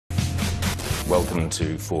Welcome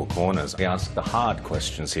to Four Corners. We ask the hard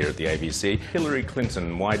questions here at the ABC. Hillary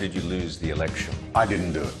Clinton, why did you lose the election? I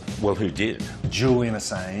didn't do it. Well, who did? Julian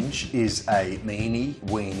Assange is a meanie,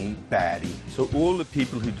 weenie, baddie. So all the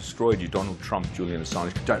people who destroyed you, Donald Trump, Julian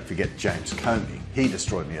Assange. Don't forget James Comey. He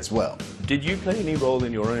destroyed me as well. Did you play any role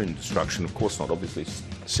in your own destruction? Of course not, obviously.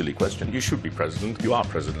 Silly question. You should be president. You are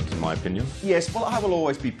president, in my opinion. Yes, well, I will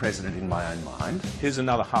always be president in my own mind. Here's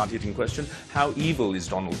another hard-hitting question. How evil is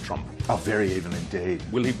Donald Trump? Oh, very evil indeed.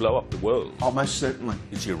 Will he blow up the world? Oh, most certainly.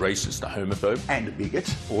 Is he a racist, a homophobe? And a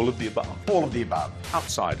bigot. All of the above. All of the above.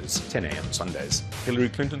 Outsiders, 10 a.m. Sundays. Hillary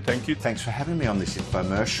Clinton, thank you. Thanks for having me on this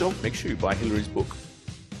infomercial. Make sure you buy Hillary's book.